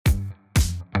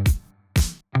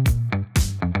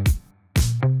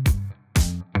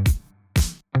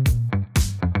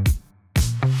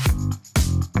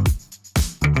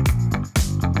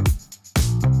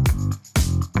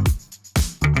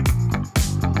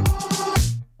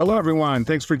Hello, everyone.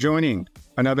 Thanks for joining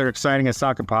another exciting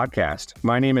ISACA podcast.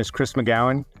 My name is Chris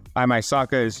McGowan. I'm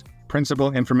ISACA's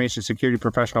Principal Information Security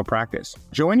Professional Practice.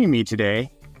 Joining me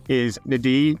today is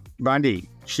Nidhi Bandi.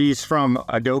 She's from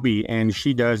Adobe and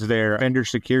she does their vendor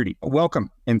security. Welcome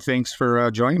and thanks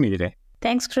for joining me today.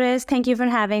 Thanks, Chris. Thank you for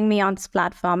having me on this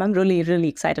platform. I'm really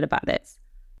excited about this.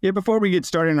 Yeah, before we get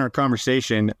started in our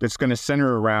conversation, it's going to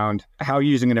center around how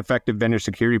using an effective vendor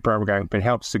security program can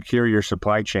help secure your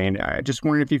supply chain. I just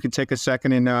wondered if you could take a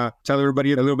second and tell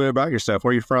everybody a little bit about yourself,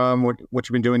 where you're from, what you've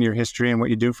been doing, your history, and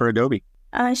what you do for Adobe.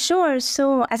 Sure.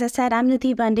 So as I said, I'm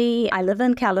Nidhi Bandi. I live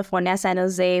in California, San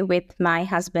Jose, with my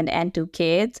husband and 2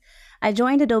 kids. I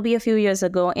joined Adobe a few years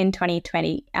ago in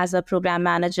 2020 as a program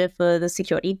manager for the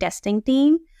security testing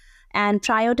team. And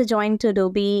prior to joining to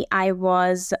Adobe, I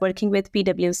was working with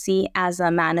PwC as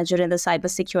a manager in the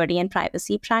cybersecurity and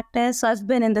privacy practice. So I've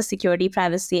been in the security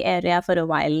privacy area for a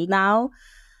while now.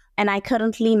 And I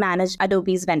currently manage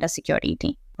Adobe's vendor security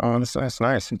team. Oh, that's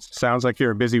nice. It sounds like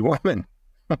you're a busy woman.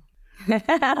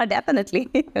 Definitely.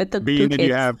 With Being that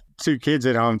you have 2 kids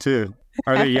at home too.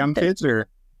 Are they young kids or?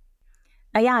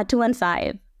 Yeah, 2 and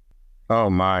 5. Oh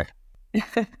my.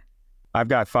 I've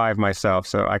got 5 myself,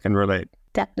 so I can relate.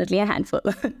 Definitely a handful.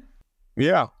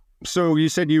 Yeah. So you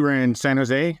said you were in San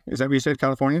Jose? Is that what you said,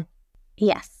 California?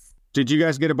 Yes. Did you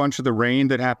guys get a bunch of the rain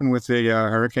that happened with the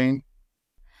hurricane?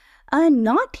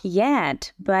 Not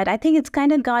yet, but I think it's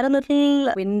kind of got a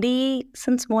little windy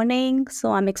since morning,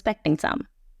 so I'm expecting some.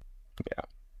 Yeah.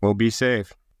 Well, be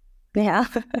safe. Yeah.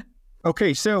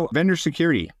 Okay, so vendor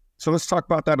security. So let's talk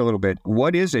about that a little bit.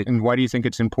 What is it and why do you think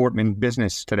it's important in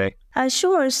business today?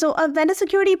 Sure. So a vendor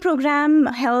security program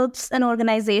helps an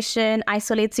organization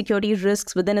isolate security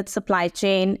risks within its supply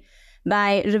chain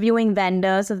by reviewing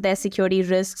vendors of their security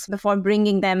risks before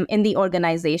bringing them in the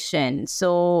organization.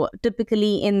 So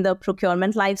typically in the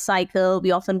procurement life cycle,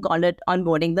 we often call it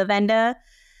onboarding the vendor.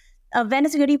 A vendor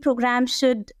security program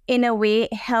should, in a way,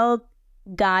 help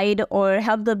guide or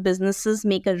help the businesses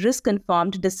make a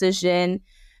risk-informed decision,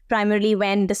 primarily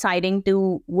when deciding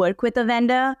to work with a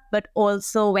vendor, but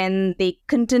also when they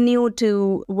continue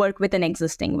to work with an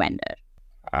existing vendor.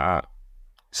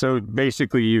 So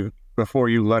basically, before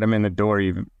you let them in the door,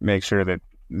 you make sure that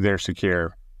they're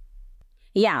secure.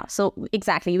 Yeah, so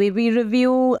exactly. We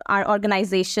review our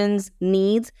organization's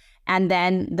needs and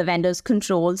then the vendor's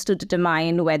controls to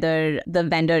determine whether the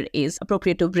vendor is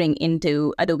appropriate to bring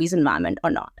into Adobe's environment or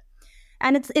not.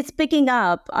 And it's picking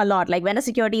up a lot. Like vendor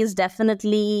security is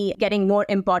definitely getting more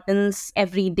importance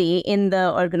every day in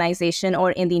the organization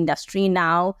or in the industry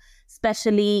now,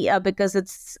 especially because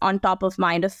it's on top of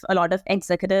mind of a lot of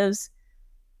executives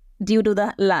due to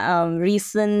the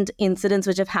recent incidents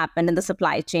which have happened in the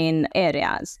supply chain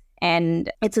areas.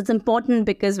 And it's important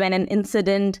because when an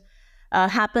incident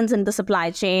happens in the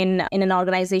supply chain, in an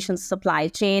organization's supply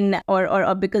chain,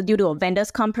 or because due to a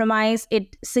vendor's compromise,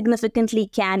 it significantly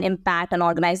can impact an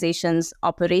organization's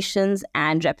operations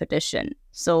and reputation.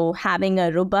 So having a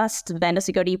robust vendor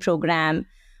security program,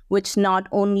 which not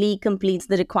only completes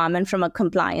the requirement from a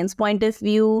compliance point of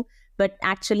view, but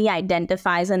actually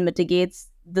identifies and mitigates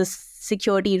the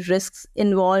security risks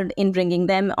involved in bringing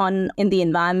them on in the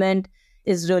environment,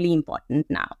 is really important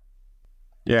now.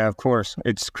 Yeah, of course.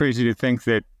 It's crazy to think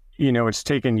that, it's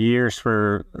taken years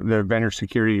for the vendor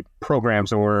security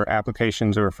programs or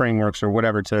applications or frameworks or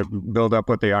whatever to build up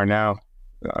what they are now,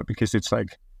 because it's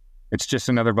just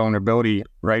another vulnerability,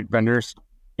 right? Vendors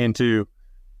into,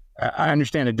 I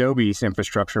understand Adobe's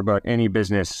infrastructure, but any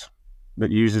business that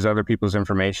uses other people's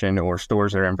information or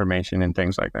stores their information and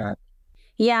things like that.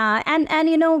 Yeah, and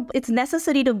it's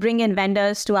necessary to bring in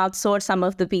vendors to outsource some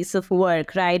of the piece of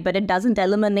work, right? But it doesn't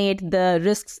eliminate the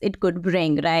risks it could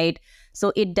bring, right?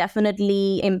 So it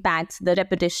definitely impacts the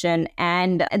reputation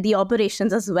and the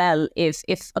operations as well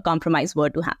if a compromise were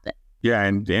to happen. Yeah,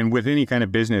 and with any kind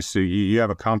of business, so you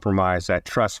have a compromise, that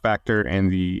trust factor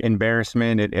and the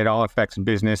embarrassment, it all affects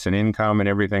business and income and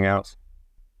everything else.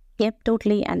 Yep,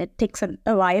 totally. And it takes a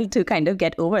while to kind of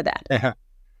get over that. Yeah.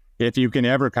 If you can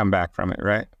ever come back from it,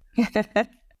 right?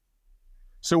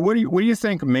 So what do you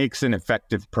think makes an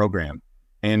effective program?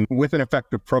 And with an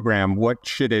effective program, what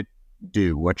should it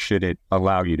do? What should it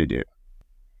allow you to do?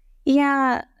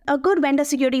 Yeah, a good vendor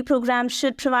security program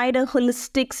should provide a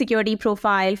holistic security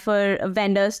profile for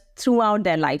vendors throughout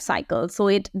their life cycle. So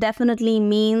it definitely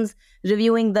means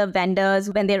reviewing the vendors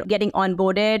when they're getting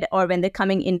onboarded or when they're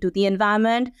coming into the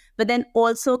environment, but then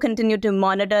also continue to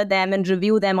monitor them and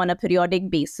review them on a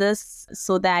periodic basis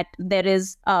so that there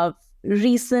is a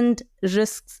recent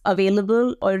risks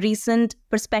available or recent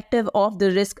perspective of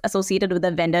the risk associated with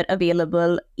the vendor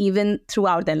available even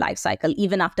throughout their life cycle,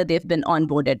 even after they've been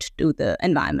onboarded to the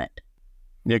environment.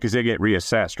 Yeah, because they get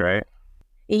reassessed, right?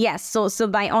 Yes. So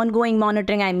by ongoing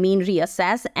monitoring, I mean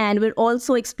reassess. And we're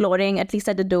also exploring, at least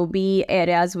at Adobe,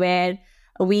 areas where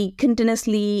we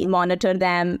continuously monitor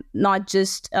them, not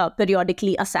just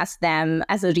periodically assess them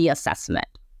as a reassessment.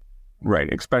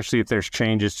 Right. Especially if there's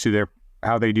changes to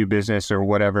how they do business or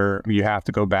whatever, you have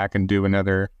to go back and do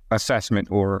another assessment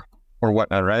or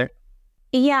whatnot, right?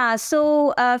 Yeah.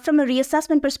 So from a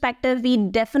reassessment perspective, we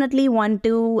definitely want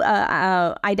to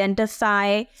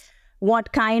identify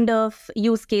what kind of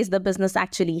use case the business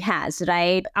actually has,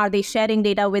 right? Are they sharing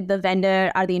data with the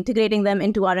vendor? Are they integrating them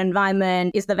into our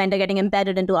environment? Is the vendor getting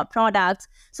embedded into our products?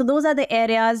 So those are the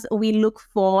areas we look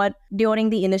for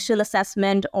during the initial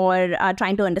assessment or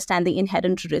trying to understand the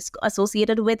inherent risk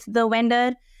associated with the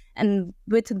vendor. And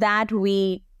with that,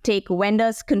 we take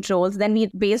vendors' controls. Then we,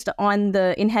 based on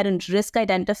the inherent risk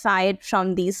identified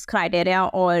from these criteria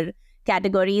or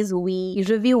categories, we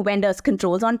review vendors'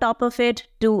 controls on top of it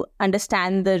to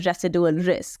understand the residual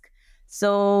risk.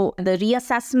 So the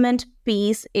reassessment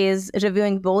piece is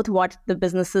reviewing both what the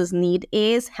business's need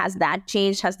is, has that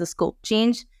changed, has the scope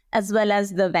changed, as well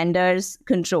as the vendors'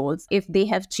 controls, if they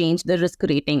have changed the risk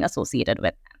rating associated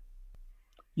with them.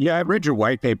 Yeah, I read your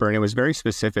white paper and it was very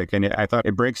specific, and I thought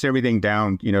it breaks everything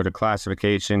down, to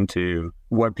classification, to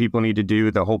what people need to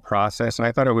do, the whole process. And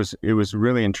I thought it was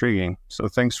really intriguing. So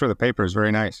thanks for the paper. It's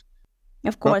very nice.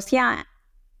 Of course. Yeah.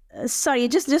 Sorry,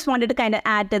 just wanted to kind of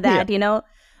add to that,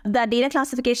 the data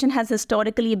classification has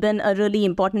historically been a really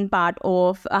important part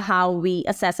of how we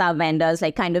assess our vendors,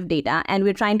 like kind of data. And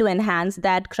we're trying to enhance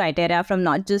that criteria from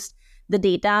not just the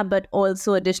data, but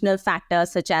also additional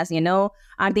factors such as,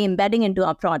 are they embedding into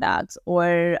our products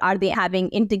or are they having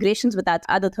integrations with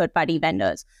other third-party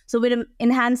vendors? So we're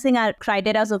enhancing our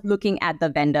criteria of looking at the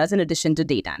vendors in addition to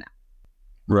data now.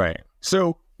 Right.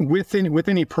 So with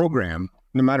any program,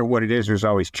 no matter what it is, there's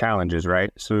always challenges,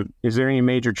 right? So is there any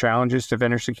major challenges to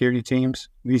vendor security teams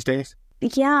these days?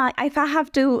 Yeah, if I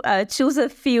have to choose a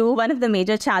few, one of the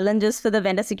major challenges for the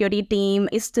vendor security team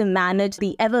is to manage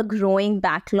the ever-growing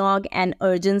backlog and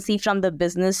urgency from the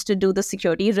business to do the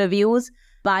security reviews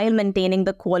while maintaining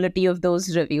the quality of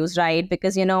those reviews, right?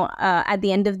 Because, at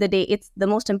the end of the day, the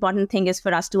most important thing is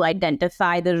for us to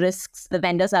identify the risks the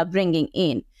vendors are bringing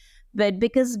in. But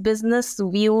because business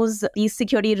views these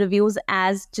security reviews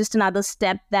as just another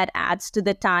step that adds to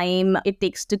the time it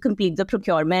takes to complete the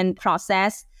procurement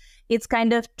process, it's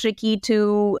kind of tricky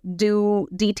to do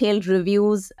detailed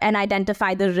reviews and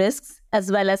identify the risks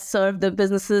as well as serve the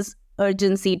business's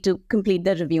urgency to complete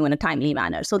the review in a timely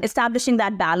manner. So establishing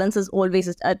that balance is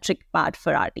always a trick part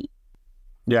for our team.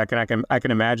 Yeah, I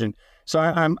can imagine. So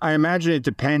I imagine it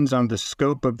depends on the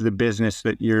scope of the business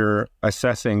that you're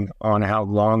assessing on how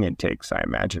long it takes, I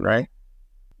imagine, right?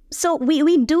 So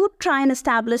we do try and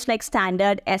establish like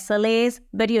standard SLAs,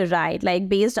 but you're right, like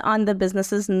based on the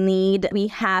business's need, we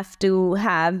have to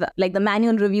have like the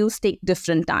manual reviews take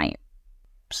different time.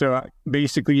 So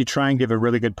basically you try and give a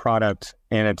really good product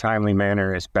in a timely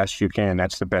manner as best you can.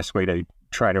 That's the best way to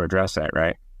try to address that,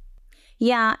 right?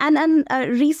 Yeah, and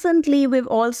recently we've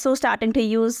also starting to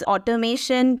use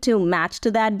automation to match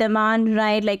to that demand,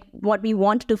 right? Like what we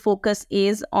want to focus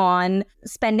is on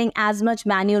spending as much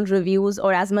manual reviews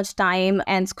or as much time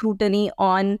and scrutiny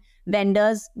on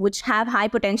vendors which have high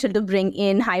potential to bring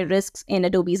in high risks in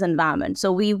Adobe's environment.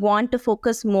 So we want to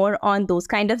focus more on those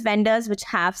kind of vendors which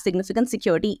have significant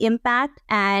security impact,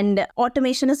 and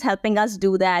automation is helping us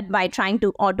do that by trying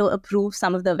to auto approve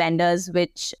some of the vendors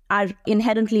which are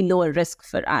inherently lower risk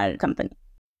for our company.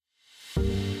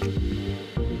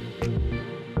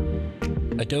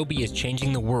 Adobe is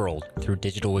changing the world through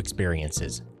digital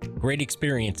experiences. Great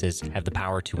experiences have the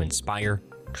power to inspire,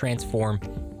 transform,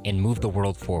 and move the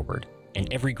world forward.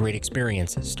 And every great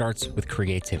experience starts with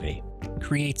creativity.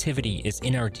 Creativity is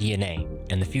in our DNA,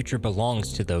 and the future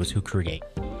belongs to those who create.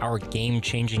 Our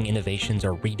game-changing innovations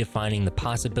are redefining the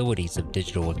possibilities of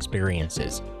digital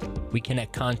experiences. We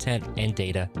connect content and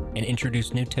data and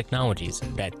introduce new technologies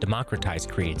that democratize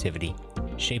creativity,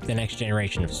 shape the next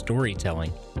generation of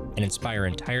storytelling, and inspire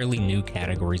entirely new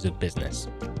categories of business.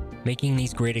 Making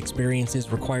these great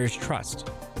experiences requires trust.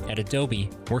 At Adobe,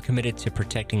 we're committed to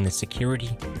protecting the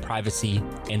security, privacy,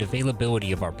 and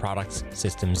availability of our products,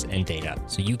 systems, and data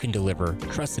so you can deliver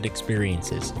trusted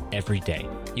experiences every day.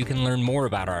 You can learn more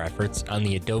about our efforts on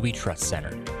the Adobe Trust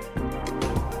Center.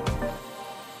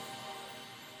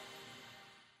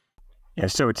 Yeah,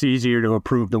 so it's easier to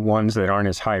approve the ones that aren't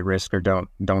as high risk or don't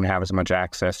have as much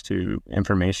access to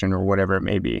information or whatever it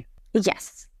may be.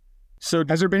 Yes. So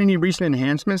has there been any recent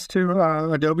enhancements to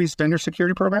Adobe's vendor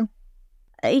security program?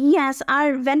 Yes,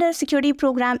 our vendor security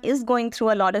program is going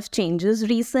through a lot of changes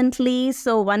recently.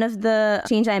 So one of the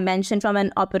change I mentioned from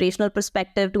an operational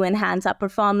perspective to enhance our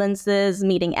performances,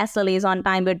 meeting SLAs on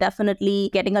time, we're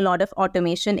definitely getting a lot of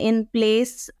automation in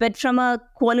place. But from a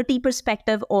quality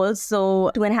perspective also,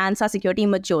 to enhance our security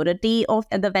maturity of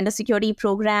the vendor security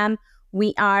program,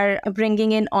 we are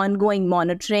bringing in ongoing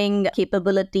monitoring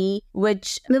capability,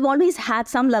 which we've always had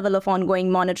some level of ongoing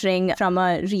monitoring from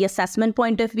a reassessment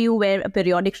point of view, where a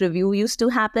periodic review used to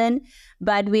happen.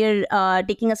 But we're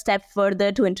taking a step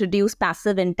further to introduce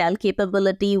passive intel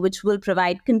capability, which will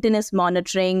provide continuous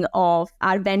monitoring of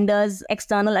our vendors'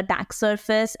 external attack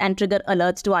surface and trigger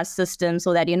alerts to our system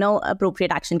so that,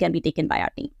 appropriate action can be taken by our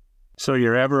team. So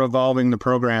you're ever evolving the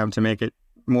program to make it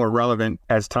more relevant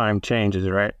as time changes,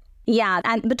 right? Yeah,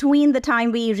 and between the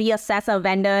time we reassess a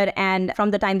vendor and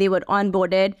from the time they were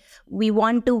onboarded, we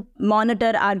want to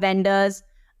monitor our vendors,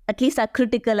 at least our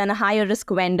critical and higher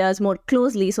risk vendors, more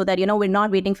closely so that, we're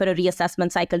not waiting for a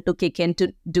reassessment cycle to kick in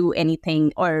to do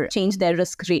anything or change their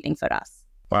risk rating for us.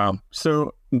 Wow.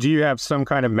 So do you have some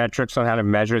kind of metrics on how to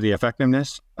measure the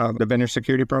effectiveness of the vendor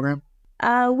security program?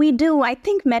 We do. I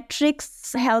think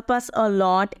metrics help us a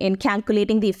lot in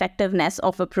calculating the effectiveness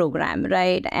of a program,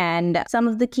 right? And some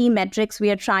of the key metrics we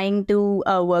are trying to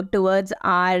work towards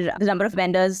are the number of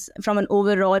vendors from an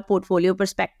overall portfolio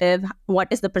perspective. What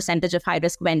is the percentage of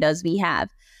high-risk vendors we have?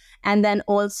 And then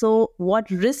also what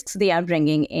risks they are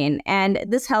bringing in. And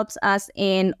this helps us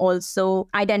in also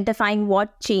identifying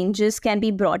what changes can be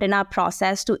brought in our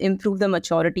process to improve the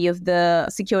maturity of the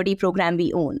security program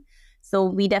we own. So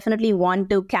we definitely want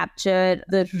to capture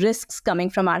the risks coming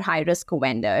from our high-risk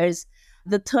vendors.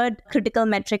 The third critical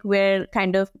metric we're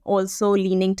kind of also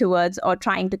leaning towards or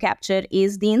trying to capture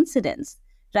is the incidents,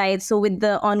 right? So with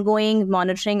the ongoing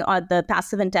monitoring or the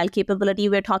passive intel capability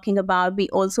we're talking about, we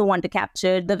also want to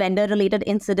capture the vendor-related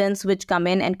incidents which come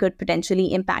in and could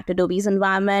potentially impact Adobe's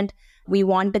environment. We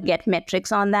want to get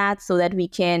metrics on that so that we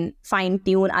can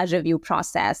fine-tune our review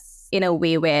process in a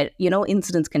way where,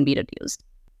 incidents can be reduced.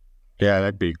 Yeah,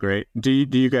 that'd be great. Do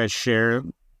you guys share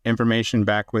information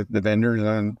back with the vendors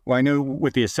on? Well, I know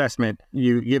with the assessment,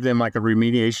 you give them like a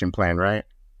remediation plan, right?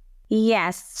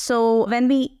 Yes. So when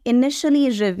we initially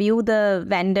review the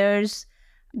vendors,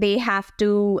 they have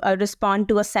to respond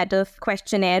to a set of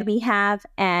questionnaire we have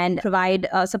and provide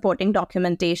supporting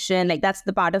documentation. Like that's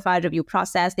the part of our review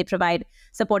process. They provide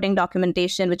supporting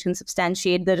documentation which can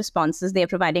substantiate the responses they're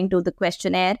providing to the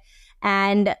questionnaire.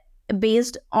 And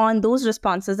based on those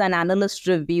responses and analyst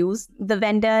reviews, the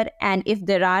vendor, and if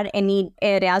there are any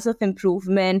areas of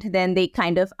improvement, then they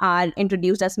kind of are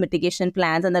introduced as mitigation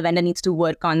plans and the vendor needs to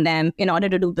work on them in order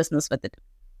to do business with it.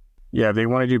 Yeah, if they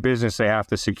want to do business, they have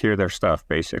to secure their stuff,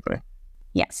 basically.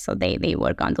 Yes, so they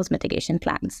work on those mitigation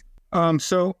plans.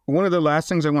 So one of the last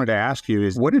things I wanted to ask you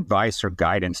is what advice or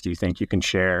guidance do you think you can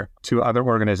share to other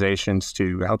organizations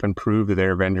to help improve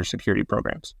their vendor security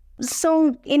programs?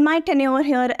 So in my tenure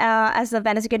here as a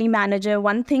vendor security manager,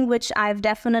 one thing which I've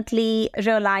definitely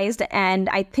realized and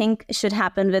I think should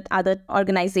happen with other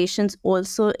organizations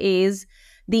also is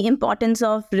the importance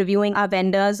of reviewing our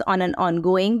vendors on an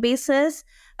ongoing basis.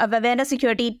 A vendor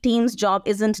security team's job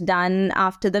isn't done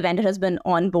after the vendor has been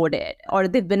onboarded or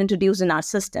they've been introduced in our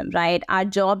system, right? Our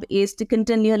job is to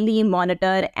continually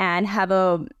monitor and have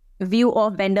a view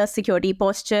of vendor security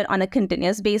posture on a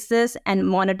continuous basis and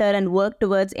monitor and work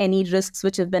towards any risks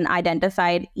which have been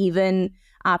identified even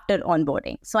after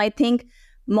onboarding. So I think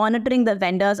monitoring the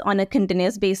vendors on a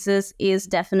continuous basis is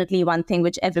definitely one thing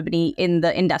which everybody in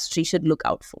the industry should look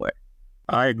out for.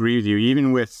 I agree with you.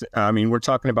 Even with, we're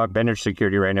talking about vendor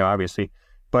security right now, obviously,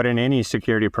 but in any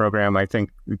security program, I think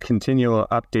continual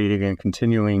updating and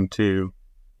continuing to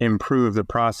improve the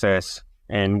process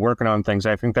and working on things,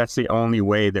 I think that's the only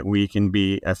way that we can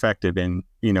be effective in,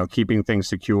 keeping things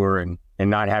secure and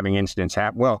not having incidents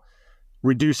happen. Well,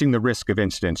 reducing the risk of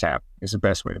incidents happen is the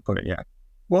best way to put it, yeah.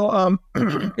 Well,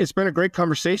 it's been a great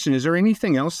conversation. Is there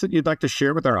anything else that you'd like to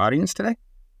share with our audience today?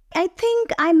 I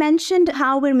think I mentioned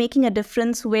how we're making a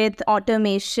difference with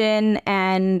automation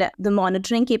and the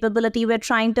monitoring capability we're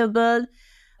trying to build.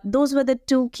 Those were the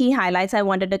two key highlights I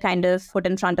wanted to kind of put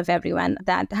in front of everyone,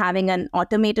 that having an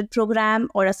automated program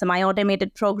or a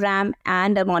semi-automated program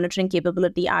and a monitoring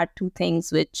capability are two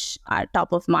things which are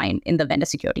top of mind in the vendor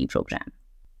security program.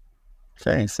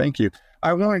 Okay, thank you.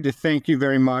 I wanted to thank you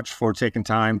very much for taking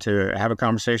time to have a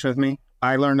conversation with me.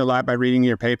 I learned a lot by reading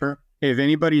your paper, If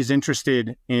anybody's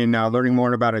interested in learning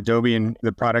more about Adobe and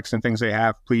the products and things they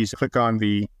have, please click on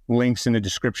the links in the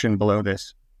description below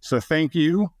this. So thank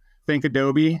you. Thank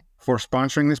Adobe for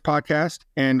sponsoring this podcast.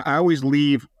 And I always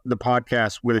leave the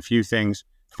podcast with a few things.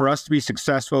 For us to be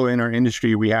successful in our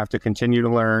industry, we have to continue to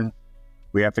learn.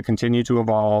 We have to continue to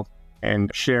evolve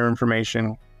and share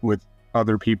information with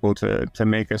other people to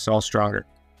make us all stronger.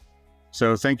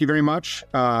 So thank you very much.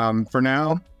 For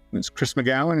now, it's Chris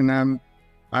McGowan, and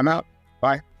I'm out.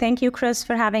 Bye. Thank you, Chris,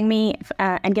 for having me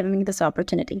and giving me this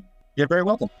opportunity. You're very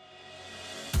welcome.